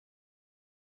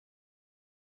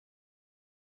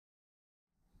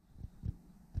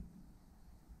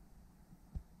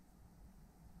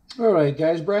All right,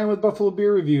 guys, Brian with Buffalo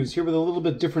Beer Reviews here with a little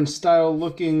bit different style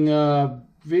looking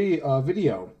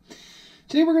video.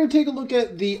 Today we're going to take a look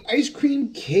at the Ice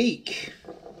Cream Cake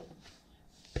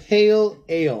Pale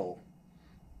Ale,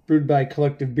 brewed by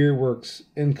Collective Beer Works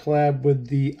in collab with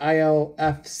the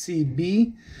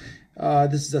ILFCB.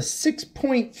 This is a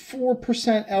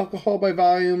 6.4% alcohol by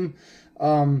volume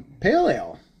pale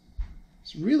ale.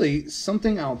 It's really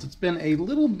something else. It's been a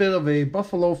little bit of a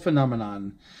Buffalo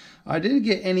phenomenon. I didn't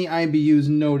get any IBUs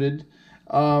noted.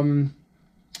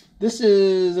 This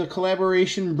is a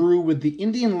collaboration brew with the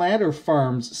Indian Ladder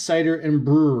Farms Cider and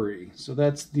Brewery. So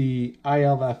that's the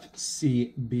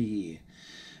ILFCB.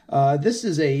 This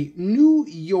is a New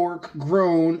York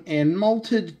grown and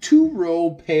malted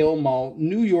 2-row pale malt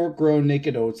New York grown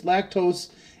naked oats, lactose,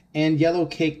 and yellow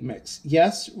cake mix.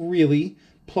 Yes, really,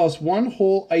 plus one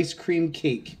whole ice cream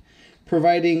cake,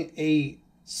 providing a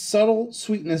subtle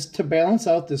sweetness to balance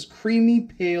out this creamy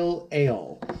pale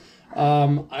ale.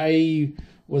 I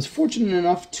was fortunate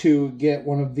enough to get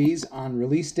one of these on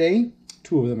release day,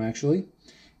 2 of them actually,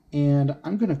 and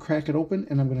I'm going to crack it open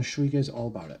and I'm going to show you guys all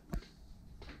about it.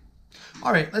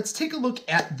 All right, let's take a look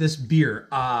at this beer.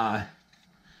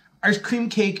 Ice Cream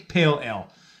Cake Pale Ale.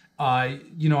 I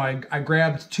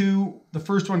grabbed 2. The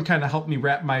first one kind of helped me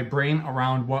wrap my brain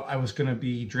around what I was going to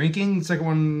be drinking. The second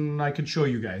one I could show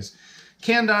you guys.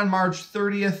 Canned on March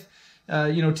 30th.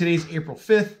 Today's April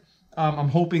 5th. I'm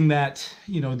hoping that,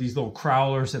 these little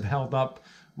crowlers have held up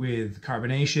with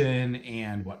carbonation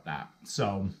and whatnot.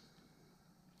 So,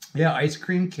 yeah, Ice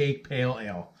Cream Cake Pale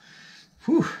Ale.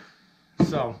 Whew.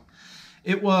 So,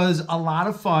 it was a lot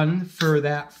of fun for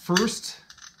that first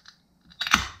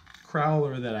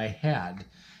crowler that I had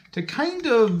to kind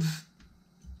of,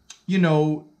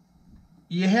 you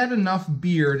had enough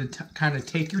beer to kind of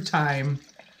take your time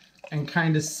and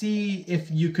kind of see if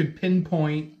you could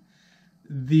pinpoint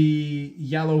the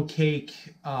yellow cake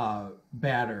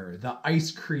batter, the ice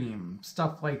cream,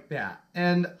 stuff like that.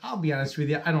 And I'll be honest with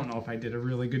you, I don't know if I did a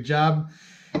really good job.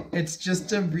 It's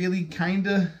just a really kind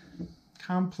of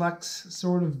complex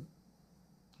sort of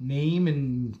name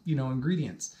and,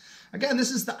 ingredients. Again,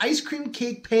 this is the Ice Cream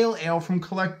Cake Pale Ale from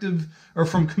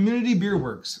Community Beer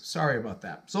Works. Sorry about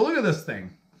that. So look at this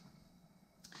thing.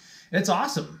 It's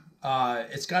awesome.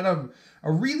 It's got a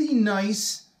really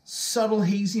nice, subtle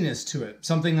haziness to it.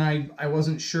 Something I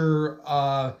wasn't sure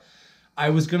I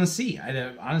was going to see.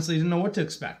 I honestly didn't know what to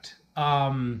expect.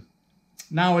 Now,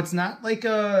 it's not like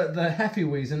the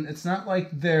Hefeweizen. It's not like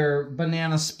their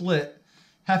banana split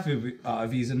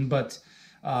Hefeweizen, but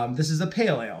this is a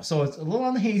pale ale. So it's a little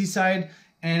on the hazy side,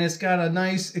 and it's got a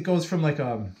nice, it goes from like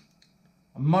a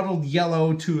muddled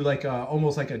yellow to like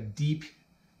almost like a deep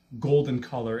golden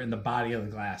color in the body of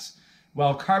the glass.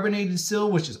 Well carbonated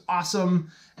still, which is awesome,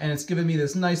 and it's giving me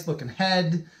this nice looking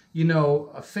head,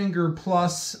 a finger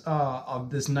plus of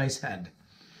this nice head.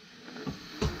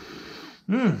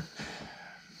 And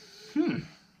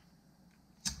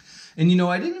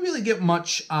I didn't really get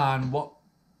much on what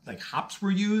hops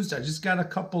were used. I just got a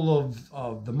couple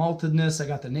of the maltedness. I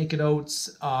got the naked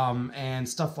oats and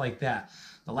stuff like that.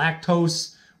 The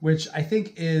lactose, which I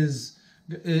think is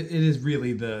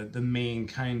really the main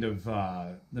kind of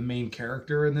the main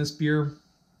character in this beer.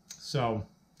 So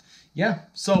yeah,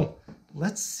 so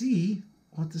let's see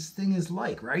what this thing is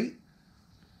like, right?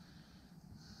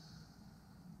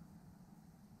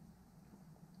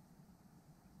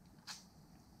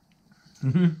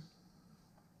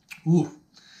 Ooh,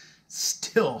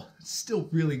 still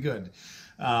really good.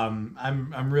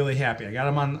 I'm really happy. I got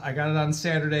it on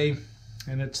Saturday,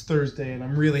 and it's Thursday, and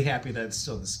I'm really happy that it's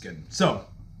still this good. So,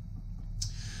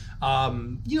 a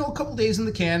couple days in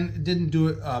the can, it didn't do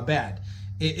it bad.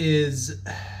 It's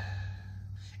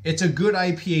a good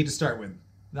IPA to start with.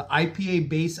 The IPA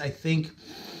base, I think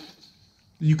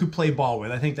you could play ball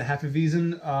with. I think the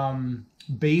Hefeweizen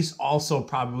base also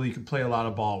probably you could play a lot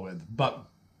of ball with. But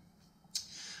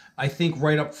I think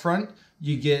right up front,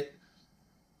 you get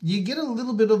a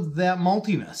little bit of that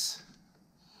maltiness.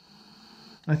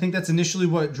 I think that's initially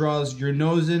what draws your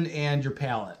nose in and your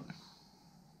palate.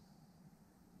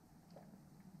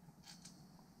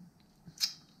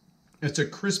 It's a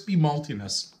crispy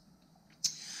maltiness.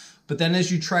 But then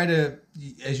as you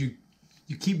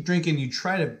keep drinking, you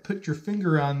try to put your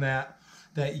finger on that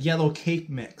yellow cake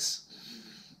mix.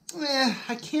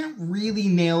 I can't really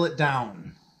nail it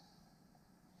down.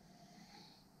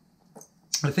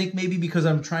 I think maybe because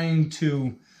I'm trying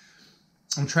to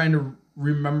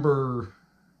remember,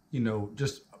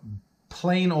 just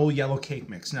plain old yellow cake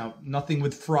mix. Now, nothing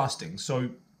with frosting. So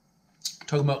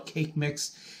talking about cake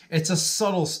mix, it's a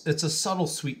subtle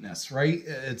sweetness, right?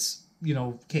 It's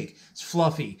cake. It's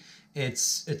fluffy.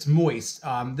 It's moist.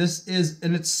 And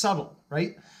it's subtle,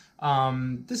 right?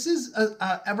 This is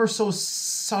ever so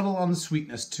subtle on the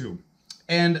sweetness too.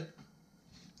 And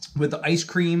with the ice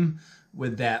cream,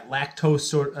 with that lactose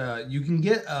sort, you can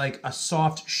get like a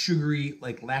soft, sugary,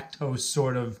 like lactose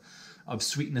sort of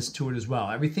sweetness to it as well.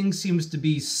 Everything seems to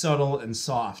be subtle and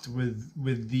soft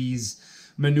with these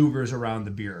maneuvers around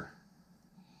the beer.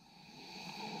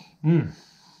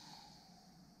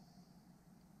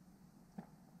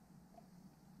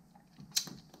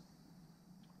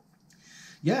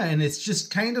 Yeah, and it's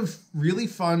just kind of really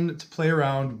fun to play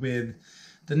around with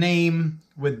the name,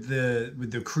 with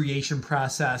the creation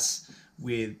process,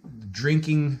 with the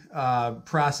drinking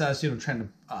process. Trying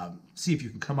to see if you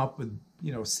can come up with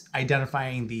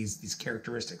identifying these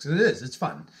characteristics. And it's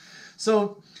fun.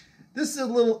 So this is a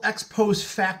little ex post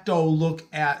facto look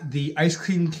at the Ice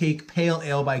Cream Cake Pale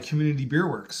Ale by Community Beer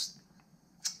Works.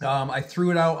 I threw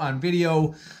it out on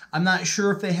video. I'm not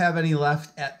sure if they have any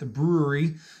left at the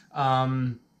brewery.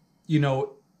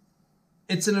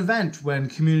 It's an event when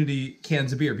Community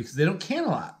cans a beer because they don't can a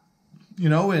lot,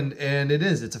 and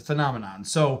it's a phenomenon.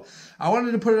 So I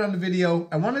wanted to put it on the video.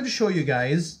 I wanted to show you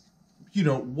guys,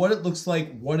 what it looks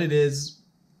like, what it is.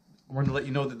 I wanted to let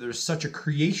you know that there's such a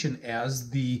creation as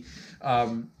the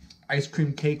Ice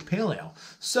Cream Cake Pale Ale.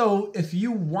 So if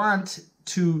you want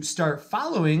to start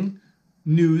following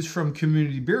news from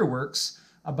Community Beer Works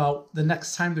about the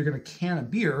next time they're going to can a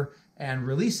beer and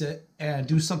release it and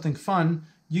do something fun,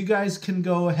 you guys can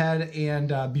go ahead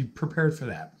and be prepared for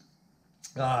that.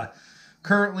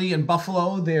 Currently in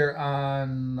Buffalo, they're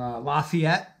on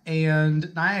Lafayette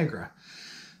and Niagara.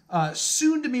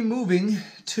 Soon to be moving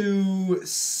to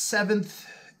 7th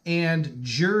and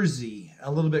Jersey,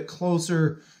 a little bit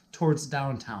closer towards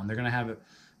downtown. They're going to have a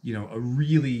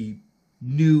really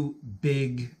new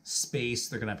big space.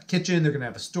 They're going to have a kitchen. They're going to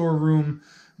have a storeroom.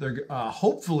 They're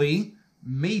hopefully,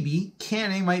 maybe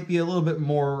canning might be a little bit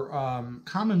more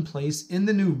commonplace in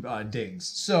the new digs.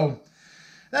 So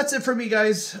that's it for me,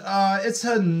 guys. It's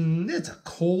a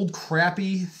cold,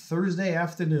 crappy Thursday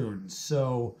afternoon.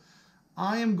 So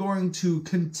I am going to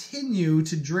continue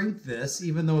to drink this,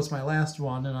 even though it's my last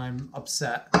one and I'm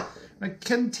upset. I'm going to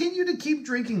continue to keep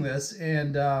drinking this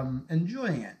and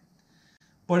enjoying it.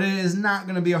 But it is not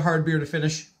going to be a hard beer to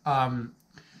finish.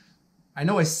 I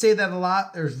know I say that a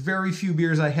lot. There's very few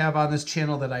beers I have on this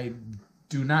channel that I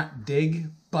do not dig,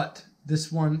 but this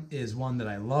one is one that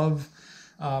I love.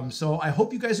 So I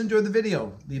hope you guys enjoyed the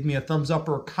video. Leave me a thumbs up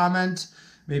or a comment.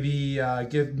 Maybe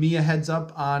give me a heads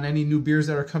up on any new beers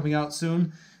that are coming out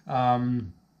soon.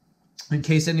 In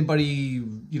case anybody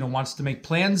wants to make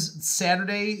plans,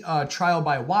 Saturday, Trial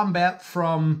by Wombat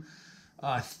from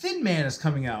Thin Man is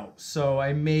coming out. So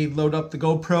I may load up the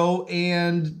GoPro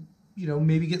and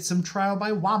maybe get some Trial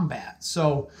by Wombat.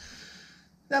 So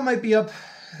that might be up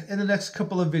in the next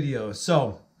couple of videos.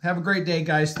 So have a great day,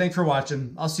 guys. Thanks for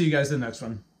watching. I'll see you guys in the next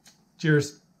one.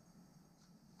 Cheers.